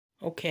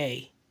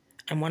Okay,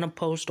 I want to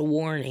post a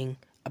warning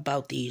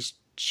about these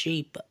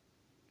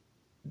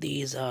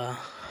these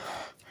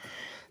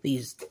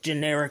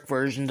generic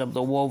versions of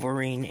the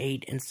Wolverine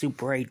 8 and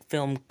Super 8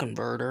 film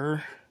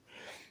converter.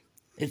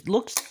 It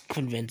looks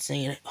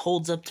convincing, it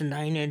holds up to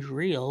 9-inch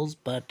reels,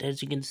 but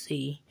as you can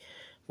see,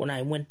 when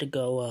I went to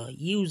go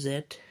use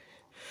it,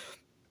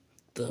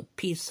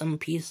 some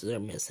pieces are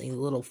missing.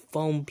 Little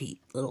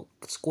little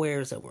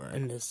squares that were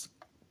in this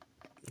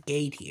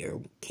gate here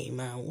came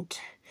out.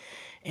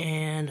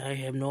 And I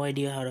have no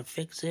idea how to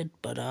fix it,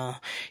 but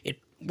it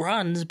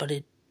runs, but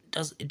it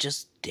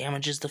just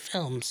damages the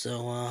film.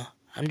 So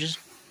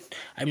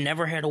I've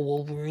never had a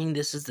Wolverine.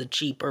 This is the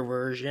cheaper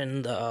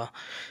version, the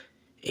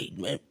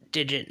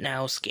 8-digit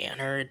now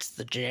scanner. It's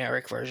the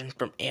generic version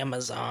from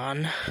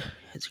Amazon.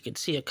 As you can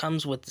see, it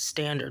comes with the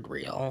standard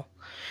reel,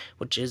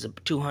 which is a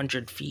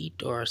 200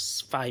 feet or a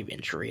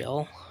 5-inch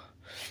reel.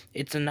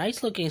 It's a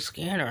nice looking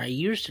scanner. I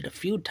used it a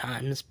few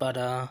times,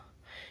 but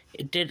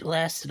it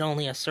lasted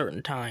only a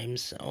certain time,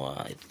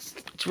 so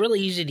it's really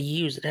easy to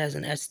use. It has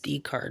an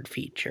SD card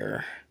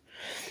feature.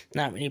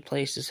 Not many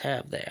places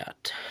have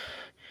that.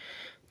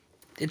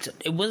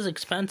 It was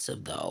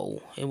expensive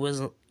though. It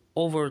was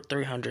over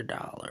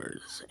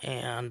 $300,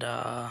 and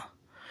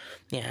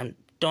yeah,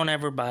 don't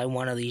ever buy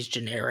one of these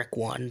generic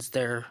ones.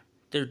 They're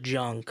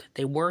junk.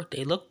 They work.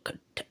 They look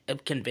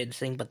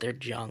convincing, but they're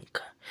junk.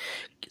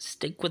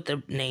 Stick with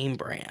the name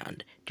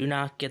brand. Do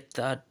not get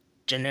the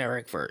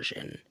generic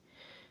version.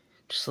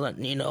 Just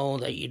letting you know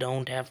that you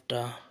don't have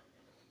to.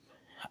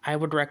 I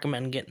would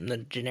recommend getting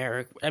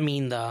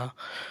the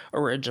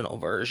original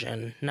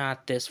version,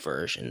 not this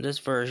version. This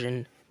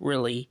version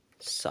really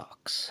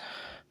sucks.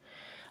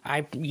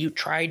 You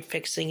tried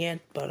fixing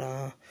it,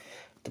 but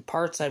the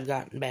parts I've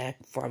gotten back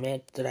from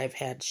it that I've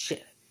had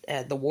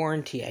the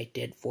warranty I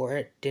did for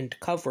it didn't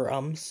cover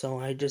them, so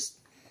I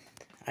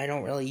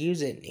don't really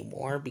use it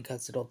anymore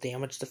because it'll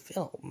damage the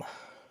film.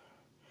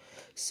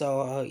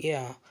 So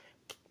yeah,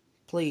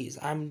 please,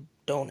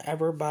 don't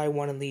ever buy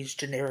one of these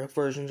generic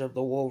versions of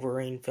the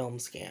Wolverine film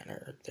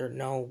scanner. They're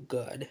no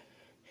good.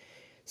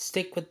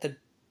 Stick with the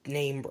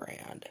name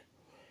brand.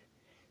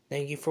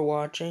 Thank you for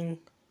watching.